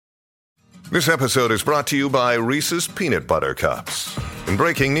This episode is brought to you by Reese's Peanut Butter Cups. In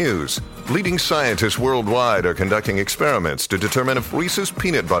breaking news, leading scientists worldwide are conducting experiments to determine if Reese's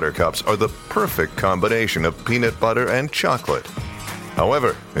Peanut Butter Cups are the perfect combination of peanut butter and chocolate.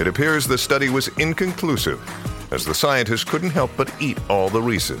 However, it appears the study was inconclusive, as the scientists couldn't help but eat all the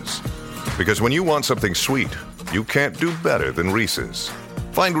Reese's. Because when you want something sweet, you can't do better than Reese's.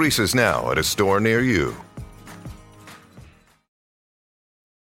 Find Reese's now at a store near you.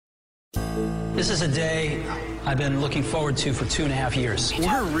 This is a day I've been looking forward to for 2.5 years.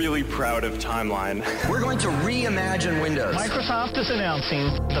 We're really proud of Timeline. We're going to reimagine Windows. Microsoft is announcing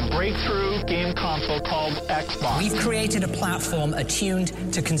the breakthrough game console called Xbox. We've created a platform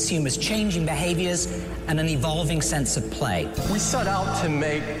attuned to consumers' changing behaviors and an evolving sense of play. We set out to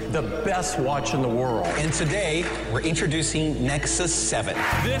make the best watch in the world. And today, we're introducing Nexus 7.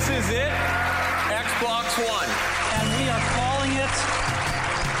 This is it, Xbox One. And we are calling it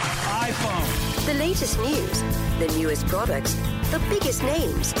iPhone. The latest news, the newest products, the biggest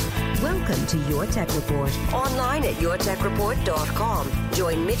names. Welcome to Your Tech Report. Online at YourTechReport.com.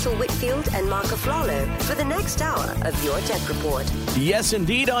 Join Mitchell Whitfield and Mark Aflalo for the next hour of Your Tech Report. Yes,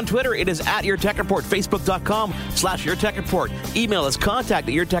 indeed. On Twitter, it is at YourTechReport. Facebook.com/YourTechReport. Email us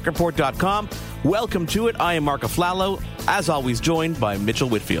contact@YourTechReport.com. Welcome to it. I am Mark Aflalo, as always joined by Mitchell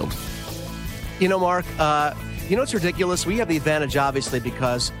Whitfield. You know, Mark, it's ridiculous? We have the advantage, obviously,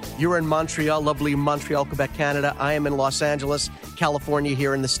 because you're in Montreal, lovely Montreal, Quebec, Canada. I am in Los Angeles, California,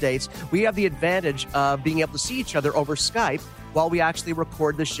 here in the States. We have the advantage of being able to see each other over Skype while we actually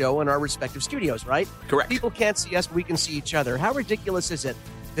record the show in our respective studios, right? Correct. People can't see us, but we can see each other. How ridiculous is it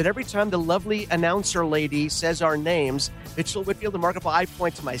that every time the lovely announcer lady says our names, Mitchell Whitfield and Mark, I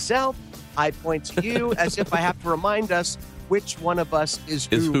point to myself, I point to you, as if I have to remind us which one of us is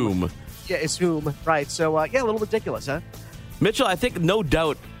whom. Yeah, is whom, right. So, a little ridiculous, huh? Mitchell, I think no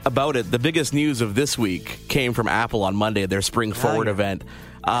doubt about it, the biggest news of this week came from Apple on Monday, their Spring Forward event.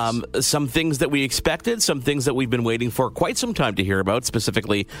 Some things that we expected, some things that we've been waiting for quite some time to hear about,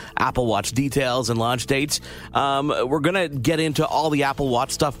 specifically Apple Watch details and launch dates. We're going to get into all the Apple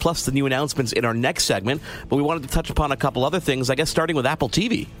Watch stuff, plus the new announcements in our next segment, but we wanted to touch upon a couple other things, I guess starting with Apple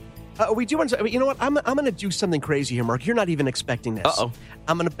TV. We do want to. You know what? I'm going to do something crazy here, Mark. You're not even expecting this. Uh-oh.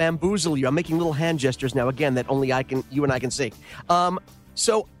 I'm going to bamboozle you. I'm making little hand gestures now, again, that only you and I can see.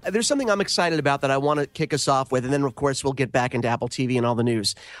 So there's something I'm excited about that I want to kick us off with, and then, of course, we'll get back into Apple TV and all the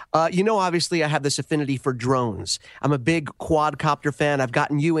news. Obviously, I have this affinity for drones. I'm a big quadcopter fan. I've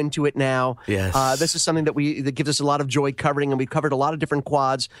gotten you into it now. Yes. This is something that gives us a lot of joy covering, and we've covered a lot of different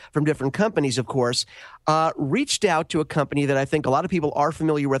quads from different companies, of course. Reached out to a company that I think a lot of people are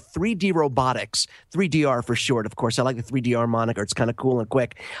familiar with, 3D Robotics, 3DR for short, of course. I like the 3DR moniker. It's kind of cool and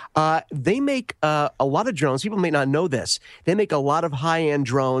quick. They make a lot of drones. People may not know this. They make a lot of high-end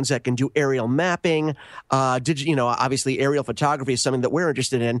drones that can do aerial mapping. Obviously, aerial photography is something that we're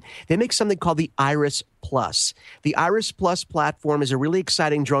interested in. They make something called the Iris Plus. The Iris Plus platform is a really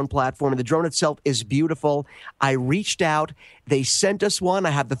exciting drone platform, and the drone itself is beautiful. I reached out. They sent us one.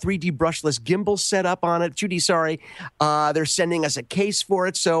 I have the 3D brushless gimbal set up on it. 2D, sorry. They're sending us a case for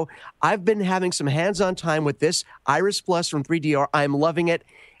it. So I've been having some hands-on time with this Iris Plus from 3DR. I'm loving it.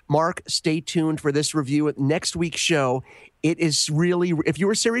 Mark, stay tuned for this review at next week's show. It is really, if you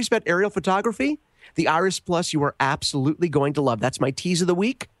were serious about aerial photography, the Iris Plus you are absolutely going to love. That's my tease of the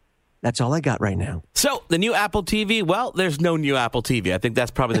week. That's all I got right now. So, the new Apple TV, well, there's no new Apple TV. I think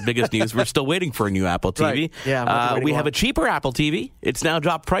that's probably the biggest news. We're still waiting for a new Apple TV. Right. Yeah, we have a cheaper Apple TV. It's now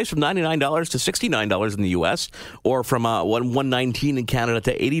dropped price from $99 to $69 in the U.S., or from $119 in Canada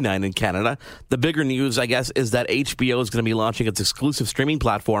to $89 in Canada. The bigger news, I guess, is that HBO is going to be launching its exclusive streaming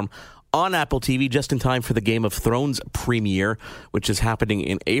platform on Apple TV just in time for the Game of Thrones premiere, which is happening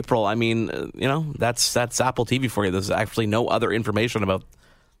in April. I mean, that's Apple TV for you. There's actually no other information about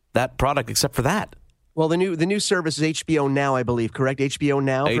that product except for that. Well, the new service is HBO Now, I believe, correct? HBO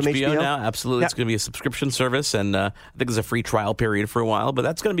Now from HBO? Now, absolutely. Yeah. It's going to be a subscription service, and I think there's a free trial period for a while, but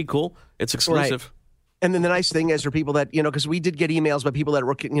that's going to be cool. It's exclusive. Right. And then the nice thing is for people that, because we did get emails by people that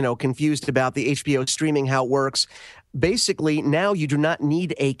were, confused about the HBO streaming, how it works. Basically, now you do not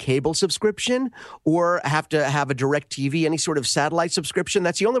need a cable subscription or have to have a DirecTV, any sort of satellite subscription.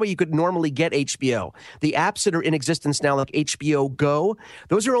 That's the only way you could normally get HBO. The apps that are in existence now, like HBO Go,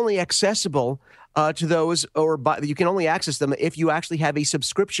 those are only accessible to those, you can only access them if you actually have a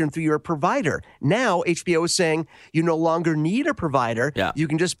subscription through your provider. Now, HBO is saying you no longer need a provider. Yeah. You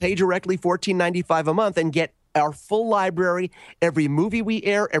can just pay directly $14.95 a month and get our full library, every movie we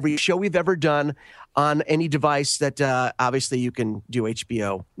air, every show we've ever done on any device that obviously you can do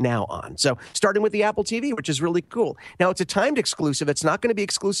HBO Now on. So starting with the Apple TV, which is really cool. Now, it's a timed exclusive. It's not going to be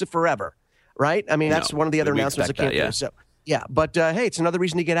exclusive forever. right? I mean, that's one of the other announcements that came through. So, yeah, but hey, it's another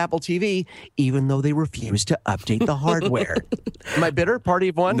reason to get Apple TV, even though they refuse to update the hardware. Am I bitter? Party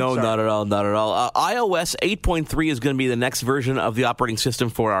of one? No, Sorry. not at all. Not at all. iOS 8.3 is going to be the next version of the operating system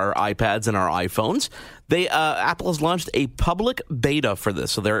for our iPads and our iPhones. Apple has launched a public beta for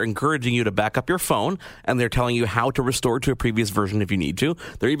this, so they're encouraging you to back up your phone, and they're telling you how to restore to a previous version if you need to.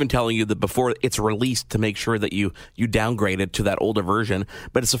 They're even telling you that before it's released to make sure that you downgrade it to that older version.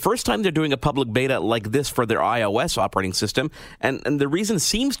 But it's the first time they're doing a public beta like this for their iOS operating system, and the reason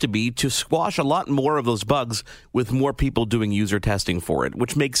seems to be to squash a lot more of those bugs with more people doing user testing for it,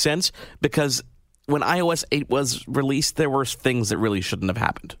 which makes sense because when iOS 8 was released, there were things that really shouldn't have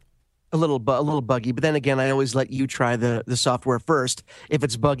happened. A little buggy, but then again, I always let you try the software first. If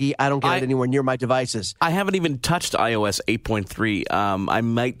it's buggy, I don't get it anywhere near my devices. I haven't even touched iOS 8.3. I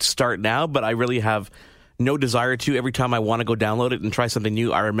might start now, but I really have no desire to. Every time I want to go download it and try something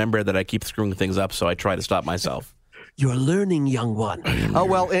new, I remember that I keep screwing things up, so I try to stop myself. You're learning, young one. Oh,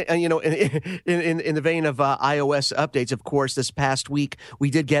 well, and in the vein of iOS updates, of course, this past week,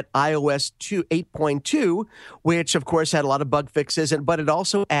 we did get iOS 8.2, which, of course, had a lot of bug fixes, but it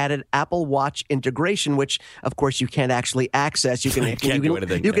also added Apple Watch integration, which, of course, you can't actually access. You can have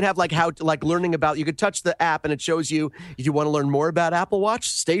learning about, you could touch the app and it shows you, if you want to learn more about Apple Watch,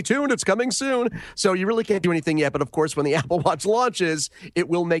 stay tuned, it's coming soon. So you really can't do anything yet, but of course, when the Apple Watch launches, it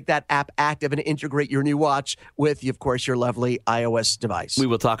will make that app active and integrate your new watch with, of course, your lovely iOS device. We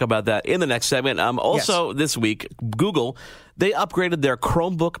will talk about that in the next segment. This week, Google, they upgraded their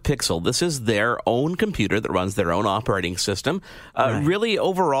Chromebook Pixel. This is their own computer that runs their own operating system. Really,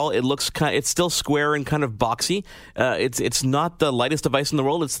 overall, it's still square and kind of boxy. It's not the lightest device in the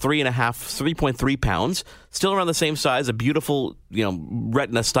world. It's 3.3 pounds. Still around the same size. A beautiful,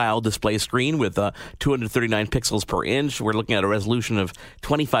 Retina-style display screen with 239 pixels per inch. We're looking at a resolution of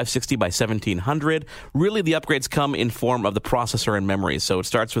 2560 by 1700. Really, the upgrades come in form of the processor and memory. So it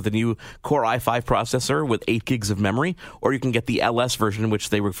starts with a new Core i5 processor with 8 gigs of memory, or you can get the LS version, which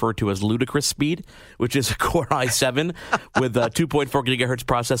they refer to as ludicrous speed, which is a Core i7 with a 2.4 gigahertz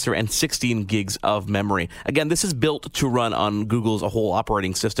processor and 16 gigs of memory. Again, this is built to run on Google's whole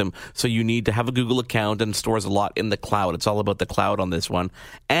operating system, so you need to have a Google account and stores a lot in the cloud. It's all about the cloud on this one.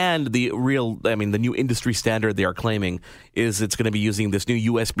 And the new industry standard they are claiming is it's going to be using this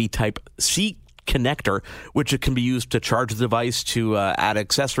new USB Type-C connector, which it can be used to charge the device, to add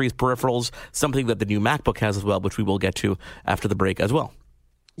accessories, peripherals, something that the new MacBook has as well, which we will get to after the break as well.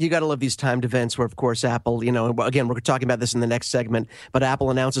 You got to love these timed events where, of course, Apple, again, we're talking about this in the next segment, but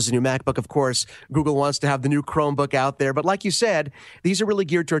Apple announces a new MacBook. Of course, Google wants to have the new Chromebook out there. But like you said, these are really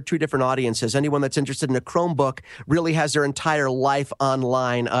geared toward two different audiences. Anyone that's interested in a Chromebook really has their entire life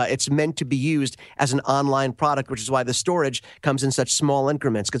online. It's meant to be used as an online product, which is why the storage comes in such small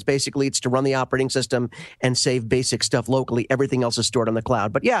increments, because basically it's to run the operating system and save basic stuff locally. Everything else is stored on the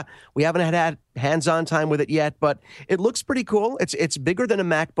cloud. But yeah, we haven't had hands-on time with it yet, but it looks pretty cool. It's bigger than a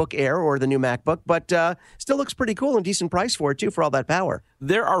MacBook Air or the new MacBook, but still looks pretty cool and decent price for it, too, for all that power.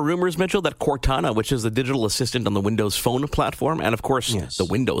 There are rumors, Mitchell, that Cortana, which is the digital assistant on the Windows Phone platform, and of course the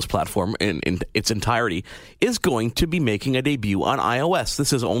Windows platform in its entirety, is going to be making a debut on iOS.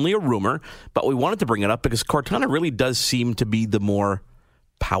 This is only a rumor, but we wanted to bring it up because Cortana really does seem to be the more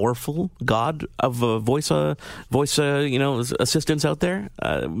powerful god of voice assistants out there.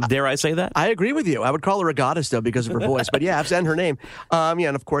 Dare I say that? I agree with you. I would call her a goddess, though, because of her voice. But yeah, and her name.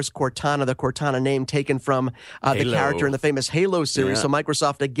 And of course, Cortana, the Cortana name taken from the character in the famous Halo series. Yeah. So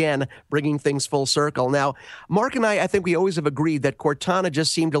Microsoft, again, bringing things full circle. Now, Mark and I think we always have agreed that Cortana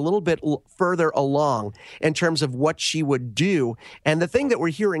just seemed a little bit further along in terms of what she would do. And the thing that we're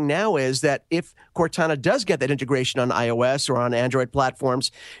hearing now is that if Cortana does get that integration on iOS or on Android platforms,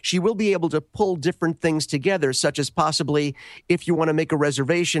 she will be able to pull different things together, such as possibly if you want to make a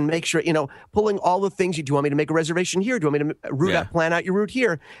reservation, make sure, pulling all the things. Do you want me to make a reservation here? Do you want me to plan out your route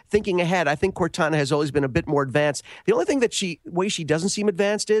here? Thinking ahead, I think Cortana has always been a bit more advanced. The only thing that way she doesn't seem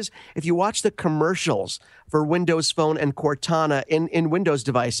advanced is if you watch the commercials for Windows Phone and Cortana in Windows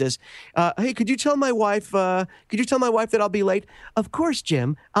devices. Hey, could you tell my wife that I'll be late? Of course,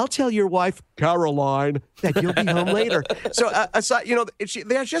 Jim. I'll tell your wife, Caroline, that you'll be home later. So, aside,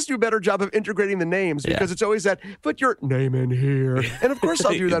 they have to do a better job of integrating the names because it's always that, put your name in here. And of course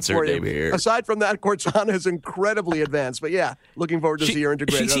I'll do that for you. Here. Aside from that, Cortana is incredibly advanced. But yeah, looking forward to see her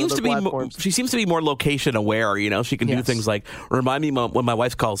integrated on other platforms. She seems to be more location aware. She can do things like remind me when my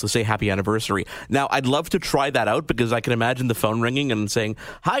wife calls to say happy anniversary. Now, I'd love to try that out because I can imagine the phone ringing and saying,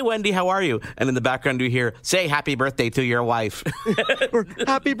 hi, Wendy, how are you? And in the background you hear, say happy birthday to your wife. Or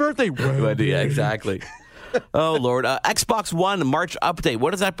happy birthday, Wendy. Yeah, exactly. Oh, Lord. Xbox One March update.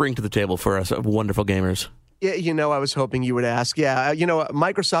 What does that bring to the table for us wonderful gamers? Yeah, I was hoping you would ask. Yeah,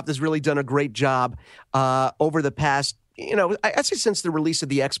 Microsoft has really done a great job over the past, I'd say since the release of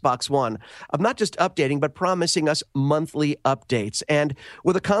the Xbox One, of not just updating, but promising us monthly updates. And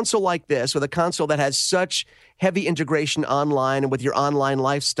with a console like this, with a console that has such heavy integration online and with your online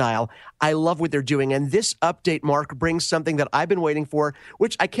lifestyle, I love what they're doing. And this update, Mark, brings something that I've been waiting for,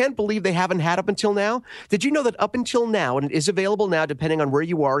 which I can't believe they haven't had up until now. Did you know that up until now, and it is available now depending on where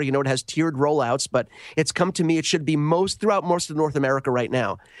you are, it has tiered rollouts, but it's come to me, it should be throughout most of North America right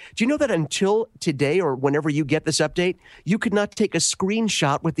now. Do you know that until today or whenever you get this update, you could not take a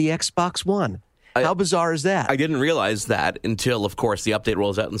screenshot with the Xbox One? How bizarre is that? I didn't realize that until, of course, the update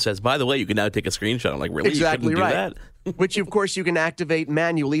rolls out and says, by the way, you can now take a screenshot. I'm like, really? Exactly you couldn't right. do that? Which, of course, you can activate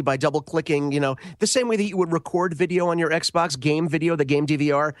manually by double-clicking, the same way that you would record video on your Xbox, game video, the game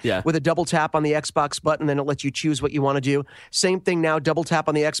DVR, with a double tap on the Xbox button, then it lets you choose what you want to do. Same thing now, double tap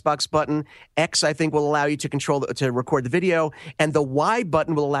on the Xbox button. X, I think, will allow you to record the video, and the Y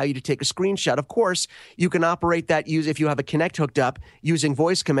button will allow you to take a screenshot. Of course, you can operate that if you have a Kinect hooked up using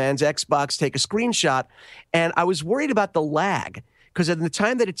voice commands, Xbox, take a screenshot. And I was worried about the lag, because at the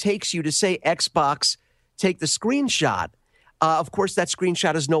time that it takes you to say Xbox, take the screenshot, of course, that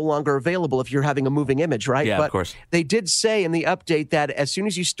screenshot is no longer available if you're having a moving image, right? Yeah, but of course. They did say in the update that as soon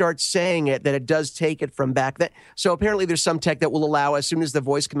as you start saying it, that it does take it from back then. So apparently there's some tech that will allow, as soon as the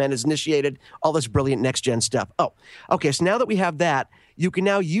voice command is initiated, all this brilliant next-gen stuff. Oh, okay, so now that we have that, you can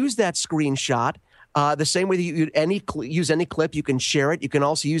now use that screenshot the same way that you use any clip, you can share it. You can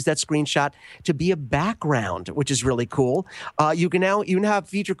also use that screenshot to be a background, which is really cool. You can now even have a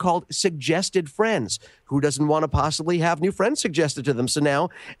feature called Suggested Friends. Who doesn't want to possibly have new friends suggested to them? So now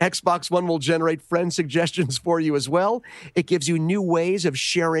Xbox One will generate friend suggestions for you as well. It gives you new ways of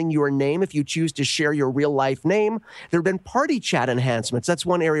sharing your name if you choose to share your real-life name. There have been party chat enhancements. That's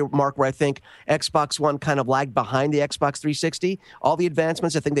one area, Mark, where I think Xbox One kind of lagged behind the Xbox 360. All the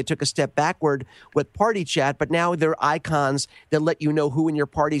advancements, I think they took a step backward with party chat, but now there are icons that let you know who in your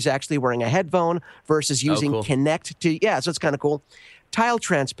party is actually wearing a headphone versus using Kinect to, so it's kind of cool. Tile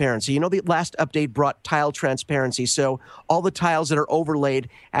transparency. The last update brought tile transparency, so all the tiles that are overlaid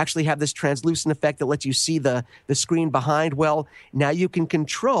actually have this translucent effect that lets you see the screen behind. Well, now you can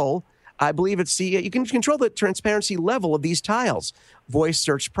control, I believe you can control the transparency level of these tiles. Voice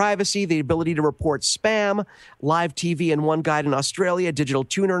search privacy, the ability to report spam, live TV in One Guide in Australia, digital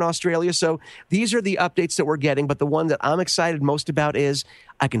tuner in Australia. So these are the updates that we're getting, but the one that I'm excited most about is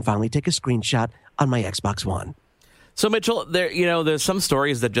I can finally take a screenshot on my Xbox One. So Mitchell, there's some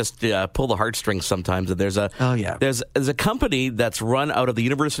stories that just pull the heartstrings sometimes. And there's a company that's run out of the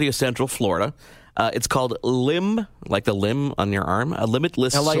University of Central Florida. It's called LIM, like the limb on your arm,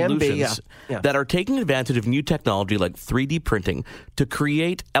 Limitless Solutions, that are taking advantage of new technology like 3D printing to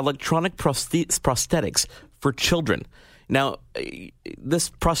create electronic prosthetics for children. Now, this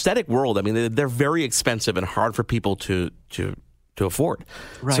prosthetic world, they're very expensive and hard for people to afford.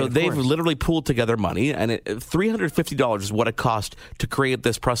 Right, so they've literally pooled together money, and $350 is what it cost to create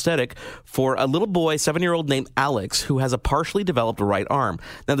this prosthetic for a little boy, 7-year-old named Alex, who has a partially developed right arm.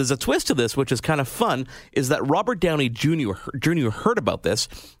 Now, there's a twist to this, which is kind of fun, is that Robert Downey Jr. heard about this,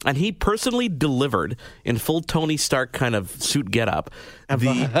 and he personally delivered, in full Tony Stark kind of suit getup,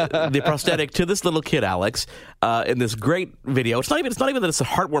 the prosthetic to this little kid, Alex, in this great video. It's not even that it's a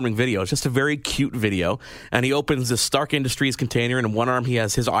heartwarming video. It's just a very cute video. And he opens this Stark Industries container, and in one arm he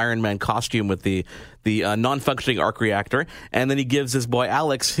has his Iron Man costume with the non-functioning arc reactor. And then he gives this boy,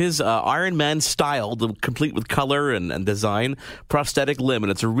 Alex, his Iron Man style, complete with color and design, prosthetic limb.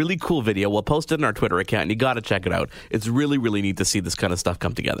 And it's a really cool video. We'll post it in our Twitter account, and you got to check it out. It's really, really neat to see this kind of stuff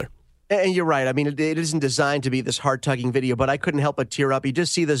come together. And you're right. It isn't designed to be this heart-tugging video, but I couldn't help but tear up. You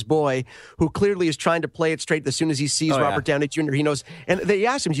just see this boy who clearly is trying to play it straight as soon as he sees Robert Downey Jr. He knows. And they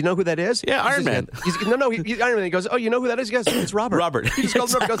asked him, do you know who that is? Yeah, Iron Man. He's Iron Man. He goes, oh, you know who that is? He goes, it's Robert. Robert. He just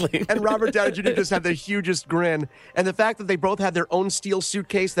calls Robert. Goes, and Robert Downey Jr. just had the hugest grin. And the fact that they both had their own steel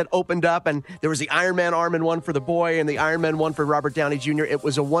suitcase that opened up, and there was the Iron Man arm in one for the boy and the Iron Man one for Robert Downey Jr., it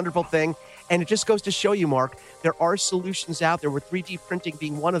was a wonderful thing. And it just goes to show you, Mark, there are solutions out there, with 3D printing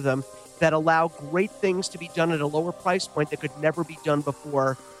being one of them, that allow great things to be done at a lower price point that could never be done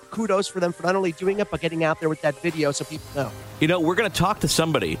before. Kudos for them for not only doing it, but getting out there with that video so people know. We're going to talk to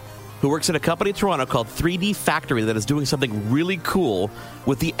somebody who works at a company in Toronto called 3D Factory that is doing something really cool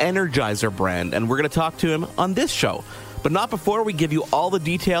with the Energizer brand, and we're going to talk to him on this show. But not before we give you all the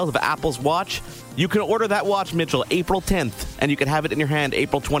details of Apple's watch. You can order that watch, Mitchell, April 10th, and you can have it in your hand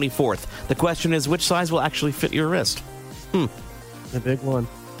April 24th. The question is, which size will actually fit your wrist? The big one.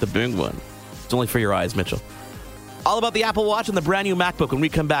 The big one. It's only for your eyes, Mitchell. All about the Apple Watch and the brand new MacBook when we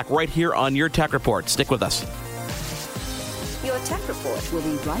come back right here on Your Tech Report. Stick with us. Your Tech Report will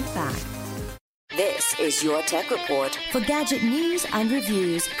be right back. This is Your Tech Report. For gadget news and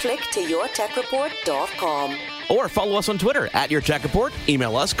reviews, click to YourTechReport.com. Or follow us on Twitter at Your Tech Report.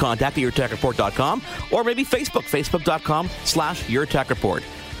 Email us, contact@YourTechReport.com. Or maybe Facebook, Facebook.com/Your Tech Report.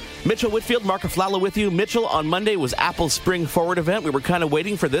 Mitchell Whitfield, Mark Aflalo with you. Mitchell, on Monday was Apple's Spring Forward event. We were kind of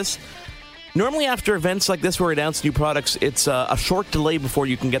waiting for this. Normally after events like this where we announce new products, it's a short delay before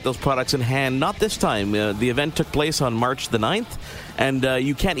you can get those products in hand. Not this time. The event took place on March the 9th, and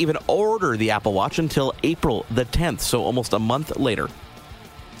you can't even order the Apple Watch until April the 10th, so almost a month later.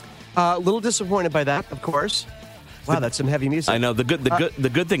 A little disappointed by that, of course. Wow, that's some heavy music. I know. The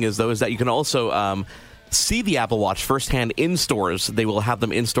good thing is, though, is that you can also see the Apple Watch firsthand in stores. They will have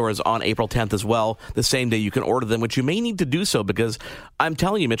them in stores on April 10th as well. The same day you can order them, which you may need to do so because I'm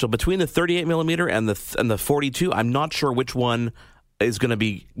telling you, Mitchell, between the 38 millimeter and the 42, I'm not sure which one is going to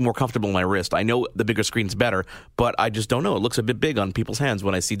be more comfortable on my wrist. I know the bigger screen's better, but I just don't know. It looks a bit big on people's hands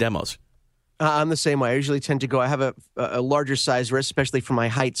when I see demos. I'm the same way. I usually tend to go. I have a larger size wrist, especially for my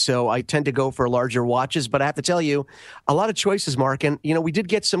height, so I tend to go for larger watches. But I have to tell you, a lot of choices, Mark. And we did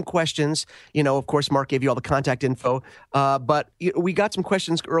get some questions. Of course, Mark gave you all the contact info, but we got some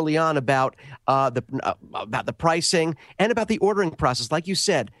questions early on about the pricing and about the ordering process. Like you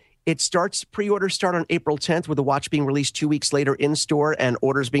said, pre-orders start on April 10th with the watch being released 2 weeks later in store and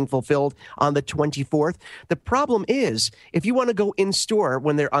orders being fulfilled on the 24th. The problem is, if you want to go in store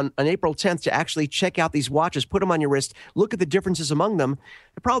when they're on April 10th to actually check out these watches, put them on your wrist, look at the differences among them.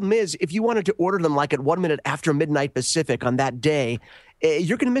 The problem is, if you wanted to order them like at 1 minute after midnight Pacific on that day,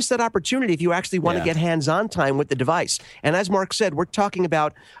 you're going to miss that opportunity if you actually want to get hands-on time with the device. And as Mark said, we're talking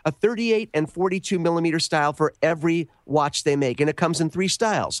about a 38 and 42 millimeter style for every watch they make. And it comes in 3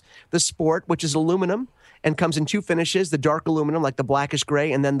 styles. The Sport, which is aluminum, and comes in 2 finishes, the dark aluminum, like the blackish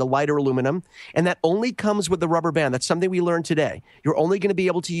gray, and then the lighter aluminum. And that only comes with the rubber band. That's something we learned today. You're only going to be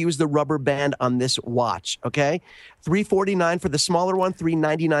able to use the rubber band on this watch, okay? $349 for the smaller one,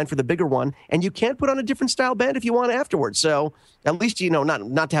 $399 for the bigger one. And you can't put on a different style band if you want afterwards. So at least,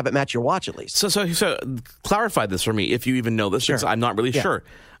 not to have it match your watch at least. So clarify this for me, if you even know this, because I'm not really sure.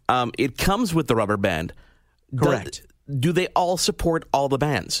 It comes with the rubber band. Correct. Do they all support all the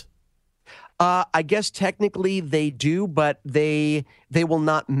bands? I guess technically they do, but they will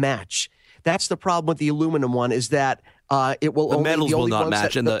not match. That's the problem with the aluminum one, is that it will the metals will not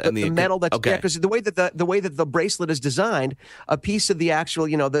match, and the metal that's because the way that the bracelet is designed, a piece of the actual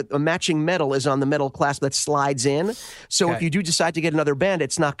the matching metal is on the metal clasp that slides in. So if you do decide to get another band,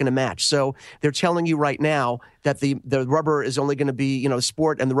 it's not going to match. So they're telling you right now that the rubber is only going to be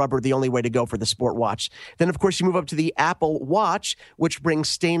Sport, and the rubber the only way to go for the Sport watch. Then of course you move up to the Apple Watch, which brings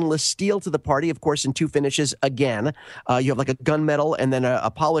stainless steel to the party. Of course, in 2 finishes again. You have like a gunmetal and then a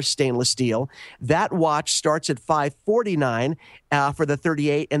polished stainless steel. That watch starts at $549 for the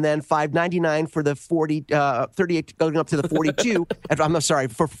 38, and then $599 for the 38, going up to the 42. I'm sorry,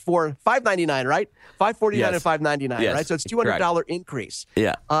 for $599, right? $549 and $599, right? So it's $200 increase.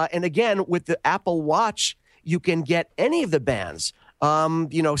 Yeah. And again, with the Apple Watch, you can get any of the bands.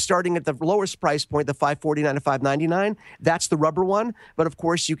 Starting at the lowest price point, the $549 and $599, that's the rubber one. But of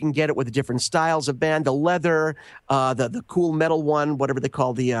course, you can get it with different styles of band, the leather, the cool metal one, whatever they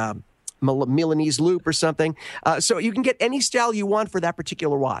call the Milanese loop or something. So you can get any style you want for that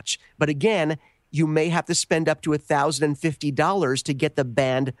particular watch. But again, you may have to spend up to $1,050 to get the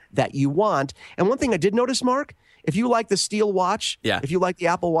band that you want. And one thing I did notice, Mark, if you like the steel watch, if you like the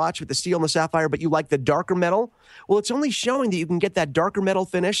Apple Watch with the steel and the sapphire, but you like the darker metal, well, it's only showing that you can get that darker metal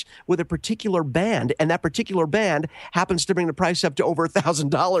finish with a particular band, and that particular band happens to bring the price up to over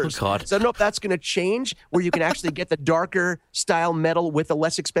 $1,000. Oh, God. So I don't know if that's going to change, where you can actually get the darker style metal with a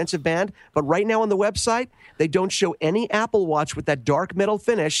less expensive band. But right now on the website, they don't show any Apple Watch with that dark metal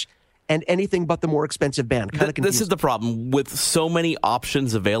finish and anything but the more expensive band. This is the problem. With so many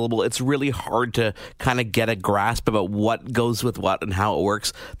options available, it's really hard to kind of get a grasp about what goes with what and how it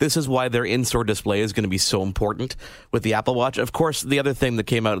works. This is why their in-store display is going to be so important with the Apple Watch. Of course, the other thing that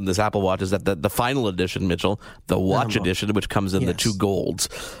came out in this Apple Watch is that the final edition, Mitchell, the Watch edition, which comes in the 2 golds,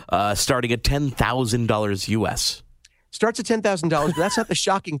 starting at $10,000 US. Starts at $10,000, but that's not the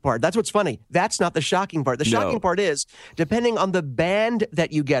shocking part. That's what's funny. That's not the shocking part. The shocking part is, depending on the band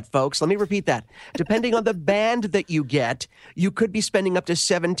that you get, folks, let me repeat that. Depending on the band that you get, you could be spending up to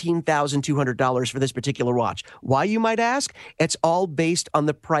 $17,200 for this particular watch. Why, you might ask? It's all based on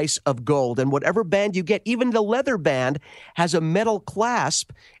the price of gold. And whatever band you get, even the leather band, has a metal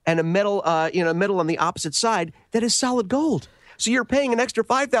clasp and a metal, metal on the opposite side that is solid gold. So you're paying an extra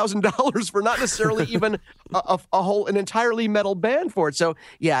 $5,000 for not necessarily even an entirely metal band for it. So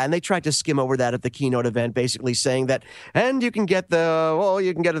yeah, and they tried to skim over that at the keynote event, basically saying that, and you can get the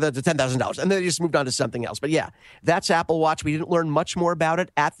 $10,000, and then they just moved on to something else. But yeah, that's Apple Watch. We didn't learn much more about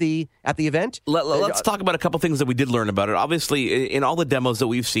it at the event. Let's talk about a couple things that we did learn about it. Obviously, in all the demos that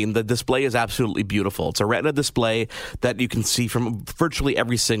we've seen, the display is absolutely beautiful. It's a Retina display that you can see from virtually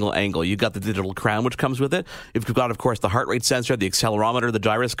every single angle. You've got the digital crown, which comes with it. You've got, of course, the heart rate sensor, the accelerometer, the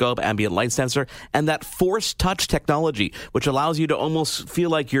gyroscope, ambient light sensor, and that Force Touch technology, which allows you to almost feel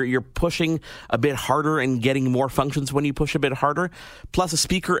like you're pushing a bit harder and getting more functions when you push a bit harder, plus a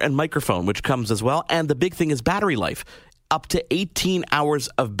speaker and microphone, which comes as well. And the big thing is battery life. Up to 18 hours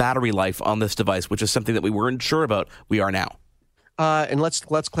of battery life on this device, which is something that we weren't sure about. We are now. And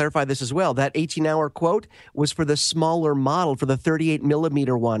let's clarify this as well. That 18-hour quote was for the smaller model, for the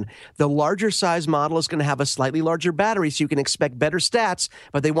 38-millimeter one. The larger size model is going to have a slightly larger battery, so you can expect better stats,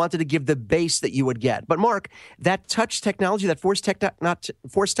 but they wanted to give the base that you would get. But Mark, that touch technology, that Force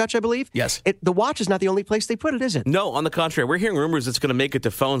Touch, I believe? Yes. The watch is not the only place they put it, is it? No, on the contrary. We're hearing rumors it's going to make it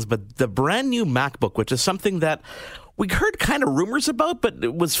to phones, but the brand new MacBook, which is something that we heard kind of rumors about, but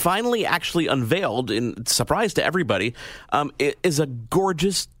it was finally actually unveiled, in surprise to everybody. It is a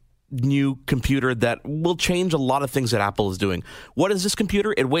gorgeous new computer that will change a lot of things that Apple is doing. What is this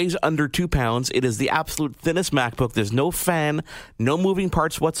computer? It weighs under 2 pounds. It is the absolute thinnest MacBook. There's no fan, no moving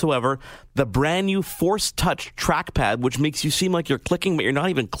parts whatsoever. The brand new Force Touch trackpad, which makes you seem like you're clicking, but you're not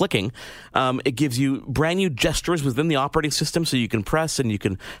even clicking. It gives you brand new gestures within the operating system, so you can press and you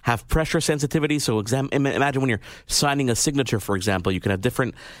can have pressure sensitivity. So imagine when you're signing a signature, for example, you can have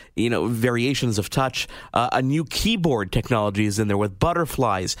different, variations of touch. A new keyboard technology is in there with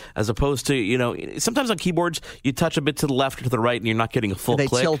butterflies, as opposed to, sometimes on keyboards, you touch a bit to the left or to the right and you're not getting a full click.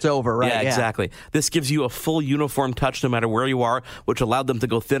 They tilt over, right? Yeah, exactly. This gives you a full uniform touch no matter where you are, which allowed them to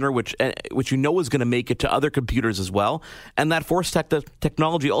go thinner, which is going to make it to other computers as well. And that Force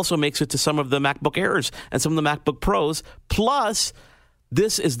technology also makes it to some of the MacBook Airs and some of the MacBook Pros. Plus,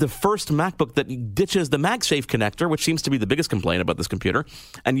 this is the first MacBook that ditches the MagSafe connector, which seems to be the biggest complaint about this computer,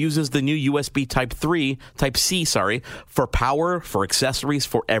 and uses the new USB Type-C, for power, for accessories,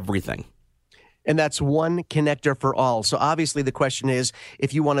 for everything. And that's one connector for all. So obviously the question is,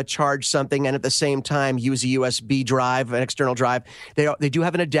 if you want to charge something and at the same time use a USB drive, an external drive, they do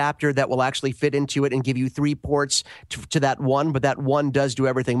have an adapter that will actually fit into it and give you 3 ports to that one, but that one does do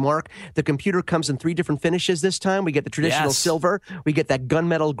everything. Mark, the computer comes in 3 different finishes this time. We get the traditional silver, we get that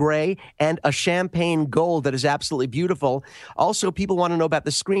gunmetal gray, and a champagne gold that is absolutely beautiful. Also, people want to know about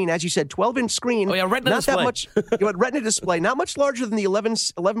the screen. As you said, 12-inch screen. Oh yeah, Retina display. That much, Retina display, not much larger than the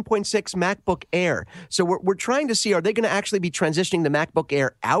 11.6 MacBook Air. So we're trying to see, are they going to actually be transitioning the MacBook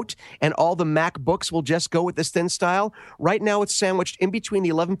Air out and all the MacBooks will just go with this thin style? Right now it's sandwiched in between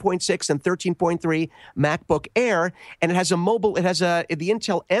the 11.6 and 13.3 MacBook Air, and it has the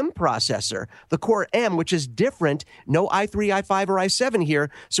Intel M processor, the Core M, which is different. No i3, i5, or i7 here.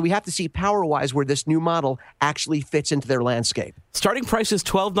 So we have to see power-wise where this new model actually fits into their landscape. Starting price is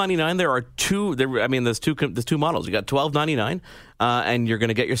 $12.99. There's two models. You got $12.99, and you're going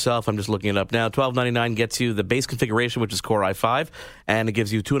to get yourself, I'm just looking it up now, $12.99 gets you the base configuration, which is Core i5, and it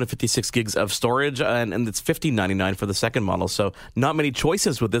gives you 256 gigs of storage, and it's $15.99 for the second model. So not many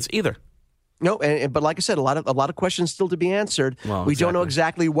choices with this either. No, but like I said, a lot of questions still to be answered. Well, we don't know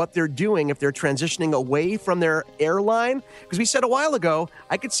exactly what they're doing, if they're transitioning away from their airline. Because we said a while ago,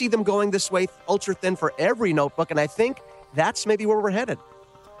 I could see them going this way, ultra thin for every notebook, and I think that's maybe where we're headed.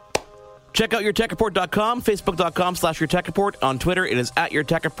 Check out YourTechReport.com, Facebook.com/YourTechReport. On Twitter, it is at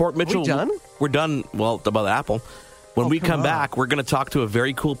YourTechReport. Mitchell, are we done? We're done, about Apple. When we come back, we're going to talk to a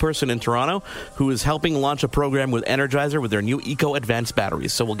very cool person in Toronto who is helping launch a program with Energizer with their new Eco Advanced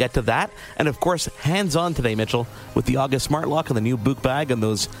batteries. So we'll get to that. And, of course, hands-on today, Mitchell, with the August Smart Lock and the new Booq bag and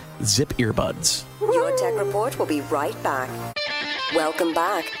those Zip earbuds. Your Tech Report will be right back. Welcome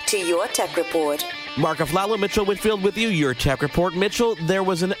back to Your Tech Report. Mark Aflalo, Mitchell Whitfield with you, Your Tech Report. Mitchell, there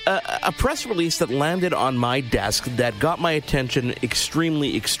was a press release that landed on my desk that got my attention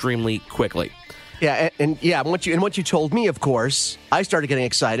extremely, extremely quickly. Yeah, and once you told me, of course, I started getting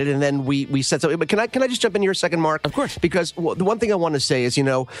excited, and then we said something. But can I just jump in here a second, Mark? Of course. Because the one thing I want to say is,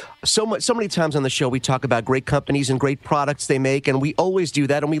 so many times on the show we talk about great companies and great products they make, and we always do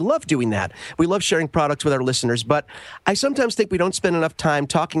that, and we love doing that. We love sharing products with our listeners, but I sometimes think we don't spend enough time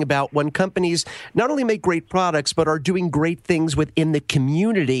talking about when companies not only make great products, but are doing great things within the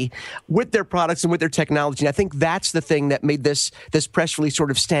community with their products and with their technology. And I think that's the thing that made this press release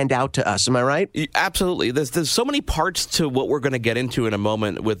sort of stand out to us. Am I right? Absolutely. There's so many parts to what we're going to get into in a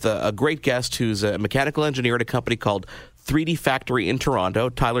moment with a great guest who's a mechanical engineer at a company called 3D Factory in Toronto.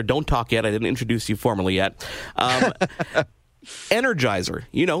 Tyler, don't talk yet. I didn't introduce you formally yet. Energizer,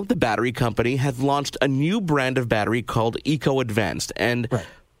 the battery company, has launched a new brand of battery called Eco Advanced. And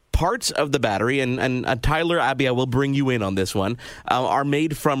parts of the battery, and Tyler, Abby, I will bring you in on this one, are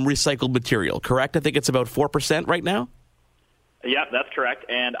made from recycled material, correct? I think it's about 4% right now? Yeah, that's correct.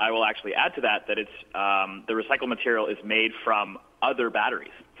 And I will actually add to that it's the recycled material is made from other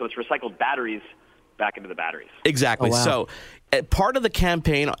batteries. So it's recycled batteries back into the batteries. Exactly. Oh, wow. So part of the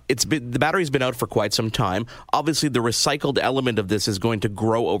campaign, the battery's been out for quite some time. Obviously, the recycled element of this is going to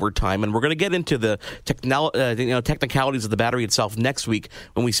grow over time, and we're going to get into the technicalities of the battery itself next week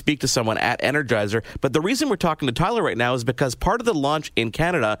when we speak to someone at Energizer. But the reason we're talking to Tyler right now is because part of the launch in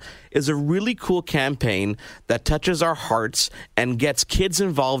Canada is a really cool campaign that touches our hearts and gets kids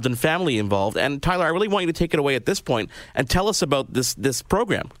involved and family involved. And Tyler, I really want you to take it away at this point and tell us about this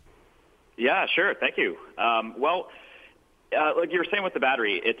program. Yeah, sure. Thank you. Like you were saying with the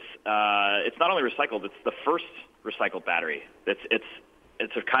battery, it's not only recycled; it's the first recycled battery.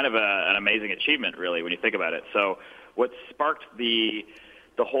 It's a kind of an amazing achievement, really, when you think about it. So, what sparked the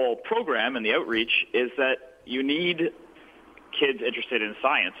whole program and the outreach is that you need kids interested in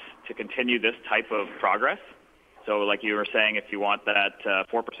science to continue this type of progress. So, like you were saying, if you want that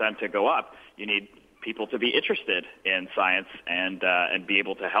 4% to go up, you need people to be interested in science and be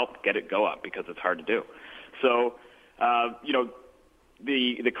able to help get it go up because it's hard to do. So.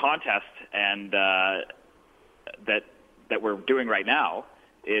 The contest and that we're doing right now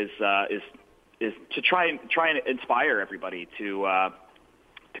is to try and inspire everybody to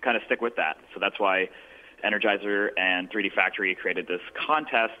kind of stick with that. So that's why Energizer and 3D Factory created this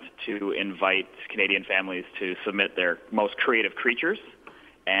contest to invite Canadian families to submit their most creative creatures,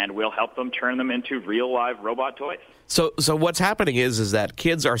 and we'll help them turn them into real live robot toys. So what's happening is that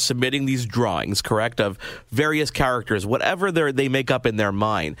kids are submitting these drawings, correct, of various characters, whatever they make up in their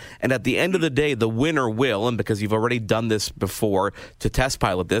mind. And at the end of the day, the winner will, and because you've already done this before to test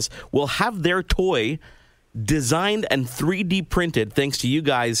pilot this, will have their toy designed and 3D printed, thanks to you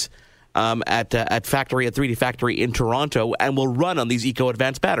guys at 3D Factory in Toronto, and will run on these Eco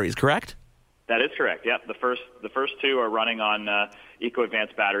Advanced batteries, correct? That is correct. Yep. The first two are running on Eco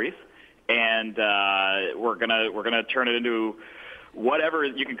Advanced batteries. And we're gonna turn it into whatever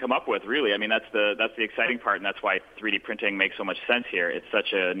you can come up with. Really, I mean that's the exciting part, and that's why 3D printing makes so much sense here. It's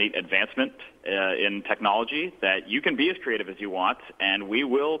such a neat advancement in technology that you can be as creative as you want, and we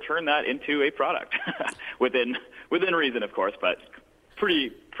will turn that into a product within reason, of course. But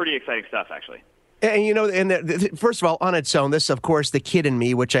pretty exciting stuff, actually. And first of all, on its own, this, of course, the kid in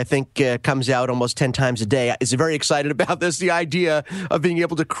me, which I think comes out almost 10 times a day, is very excited about this, the idea of being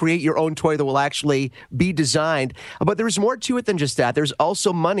able to create your own toy that will actually be designed. But there's more to it than just that. There's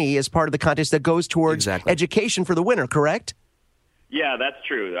also money as part of the contest that goes towards education for the winner, correct? Yeah, that's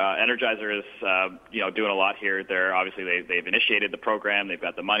true. Energizer is, doing a lot here. They've initiated the program. They've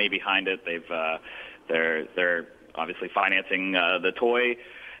got the money behind it. They're obviously financing the toy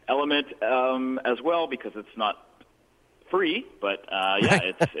element as well, because it's not free, but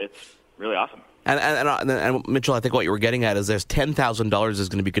it's really awesome. And Mitchell, I think what you were getting at is there's $10,000 is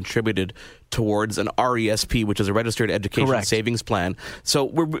going to be contributed towards an RESP, which is a Registered Education Savings Plan. So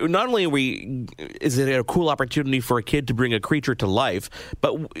not only is it a cool opportunity for a kid to bring a creature to life,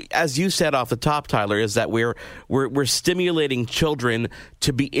 but as you said off the top, Tyler, is that we're stimulating children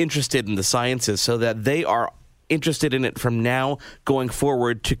to be interested in the sciences so that they are interested in it from now going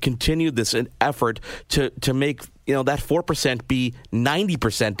forward to continue this effort to make that 4% be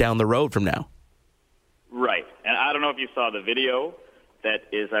 90% down the road from now. Right. And I don't know if you saw the video that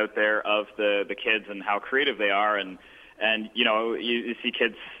is out there of the kids and how creative they are, and you see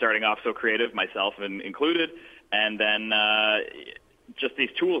kids starting off so creative, myself included, and then just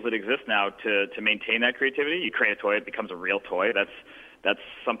these tools that exist now to maintain that creativity. You create a toy, it becomes a real toy. That's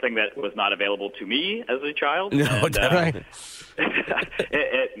something that was not available to me as a child. No, definitely.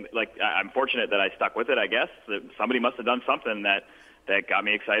 I'm fortunate that I stuck with it, I guess. Somebody must have done something that got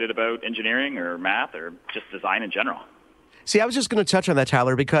me excited about engineering or math or just design in general. See, I was just going to touch on that,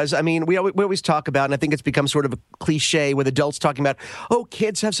 Tyler, because, I mean, we always talk about, and I think it's become sort of a cliche with adults talking about,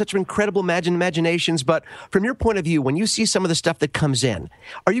 kids have such incredible imaginations. But from your point of view, when you see some of the stuff that comes in,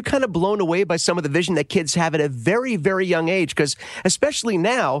 are you kind of blown away by some of the vision that kids have at a very, very young age? Because especially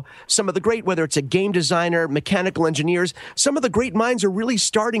now, some of the great, whether it's a game designer, mechanical engineers, some of the great minds are really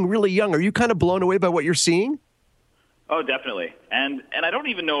starting really young. Are you kind of blown away by what you're seeing? Oh, definitely. And I don't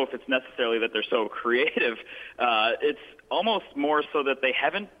even know if it's necessarily that they're so creative. It's almost more so that they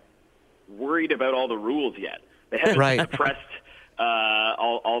haven't worried about all the rules yet. They haven't suppressed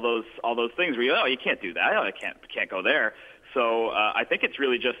all those things where you can't do that. I can't go there. So I think it's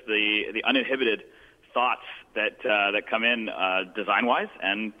really just the uninhibited thoughts that come in design-wise,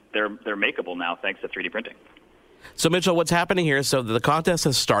 and they're makeable now thanks to 3D printing. So, Mitchell, what's happening here? So the contest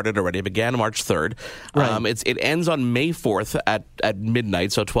has started already. It began March 3rd. Right. It ends on May 4th at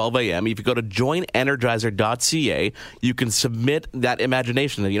midnight, so 12 a.m. If you go to joinenergizer.ca, you can submit that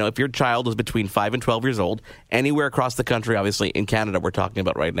imagination. You know, if your child is between 5 and 12 years old, anywhere across the country, obviously in Canada we're talking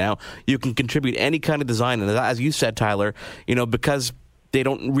about right now, you can contribute any kind of design. And as you said, Tyler, you know, because they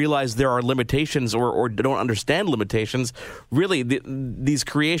don't realize there are limitations or don't understand limitations, really these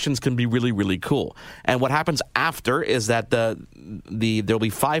creations can be really, really cool. And what happens after is that there'll be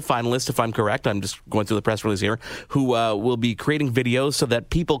 5 finalists, if I'm correct, I'm just going through the press release here, who will be creating videos so that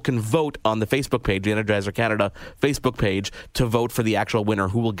people can vote on the Facebook page, the Energizer Canada Facebook page, to vote for the actual winner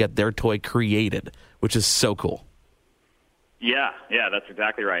who will get their toy created, which is so cool. Yeah, that's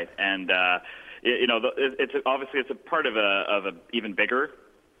exactly right. And it's a part of a even bigger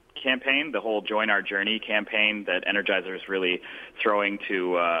campaign, the whole Join Our Journey campaign that Energizer is really throwing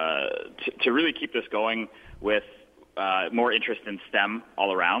to really keep this going with more interest in STEM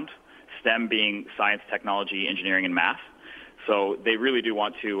all around. STEM being science, technology, engineering, and math. So they really do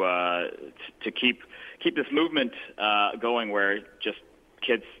want to keep this movement going, where just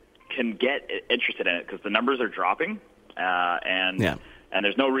kids can get interested in it because the numbers are dropping, and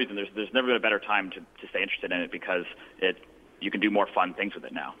there's no reason. There's never been a better time to stay interested in it because you can do more fun things with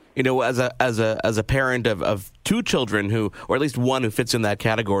it now. You know, as a parent of 2 children or at least one who fits in that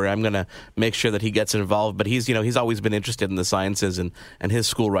category, I'm going to make sure that he gets involved. But he's always been interested in the sciences, and his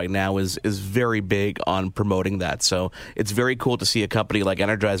school right now is very big on promoting that. So it's very cool to see a company like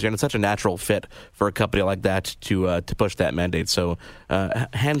Energizer, and it's such a natural fit for a company like that to push that mandate. So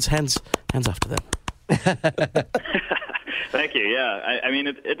hands off to them. Thank you. Yeah, I mean,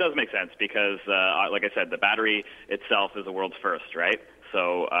 it does make sense because, like I said, the battery itself is the world's first, right?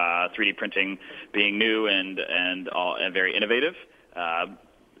 So 3D printing being new and very innovative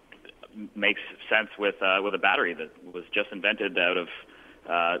makes sense with a battery that was just invented out of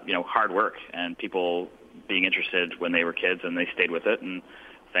hard work and people being interested when they were kids and they stayed with it. And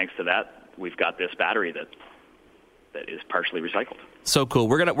thanks to that, we've got this battery that is partially recycled. So cool.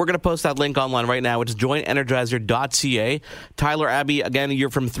 We're gonna post that link online right now. It's joinenergizer.ca. Tyler, Abby, again,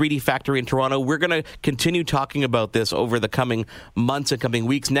 you're from 3D Factory in Toronto. We're gonna continue talking about this over the coming months and coming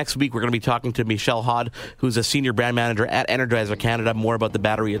weeks. Next week, we're gonna be talking to Michelle Hod, who's a senior brand manager at Energizer Canada, more about the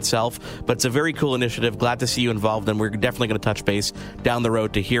battery itself. But it's a very cool initiative. Glad to see you involved, and we're definitely gonna touch base down the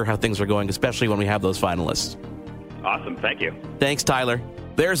road to hear how things are going, especially when we have those finalists. Awesome. Thank you. Thanks, Tyler.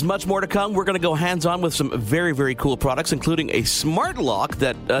 There's much more to come. We're going to go hands-on with some very, very cool products, including a smart lock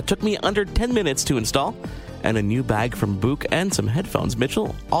that took me under 10 minutes to install, and a new bag from Booq, and some headphones.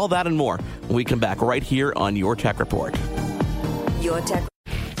 Mitchell, all that and more when we come back right here on Your Tech Report. Your Tech.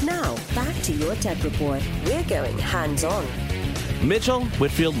 Now, back to Your Tech Report. We're going hands-on. Mitchell,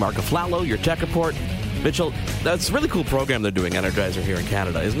 Whitfield, Mark Aflalo, Your Tech Report. Mitchell, that's a really cool program they're doing, Energizer, here in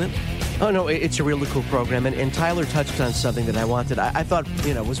Canada, isn't it? Oh, no, it's a really cool program. And Tyler touched on something that I thought,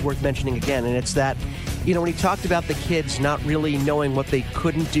 was worth mentioning again. And it's that, when he talked about the kids not really knowing what they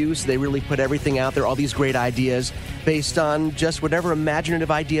couldn't do, so they really put everything out there, all these great ideas based on just whatever imaginative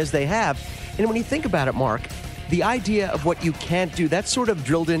ideas they have. And when you think about it, Mark, the idea of what you can't do, that's sort of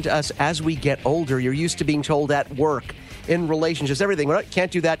drilled into us as we get older. You're used to being told at work, in relationships, everything. Well,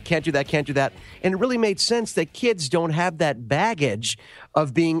 can't do that, can't do that, can't do that. And it really made sense that kids don't have that baggage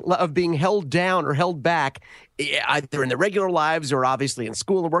of being held down or held back, either in their regular lives or obviously in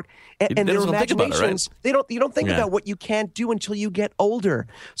school and work. And their imaginations, you don't think about what you can't do until you get older.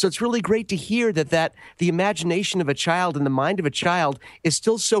 So it's really great to hear that the imagination of a child and the mind of a child is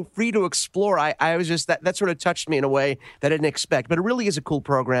still so free to explore. I was just, that sort of touched me in a way that I didn't expect. But it really is a cool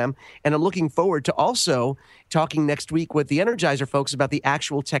program. And I'm looking forward to also talking next week with the Energizer folks about the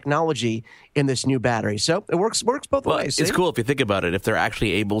actual technology in this new battery. So it works both ways. It's cool if you think about it. If they're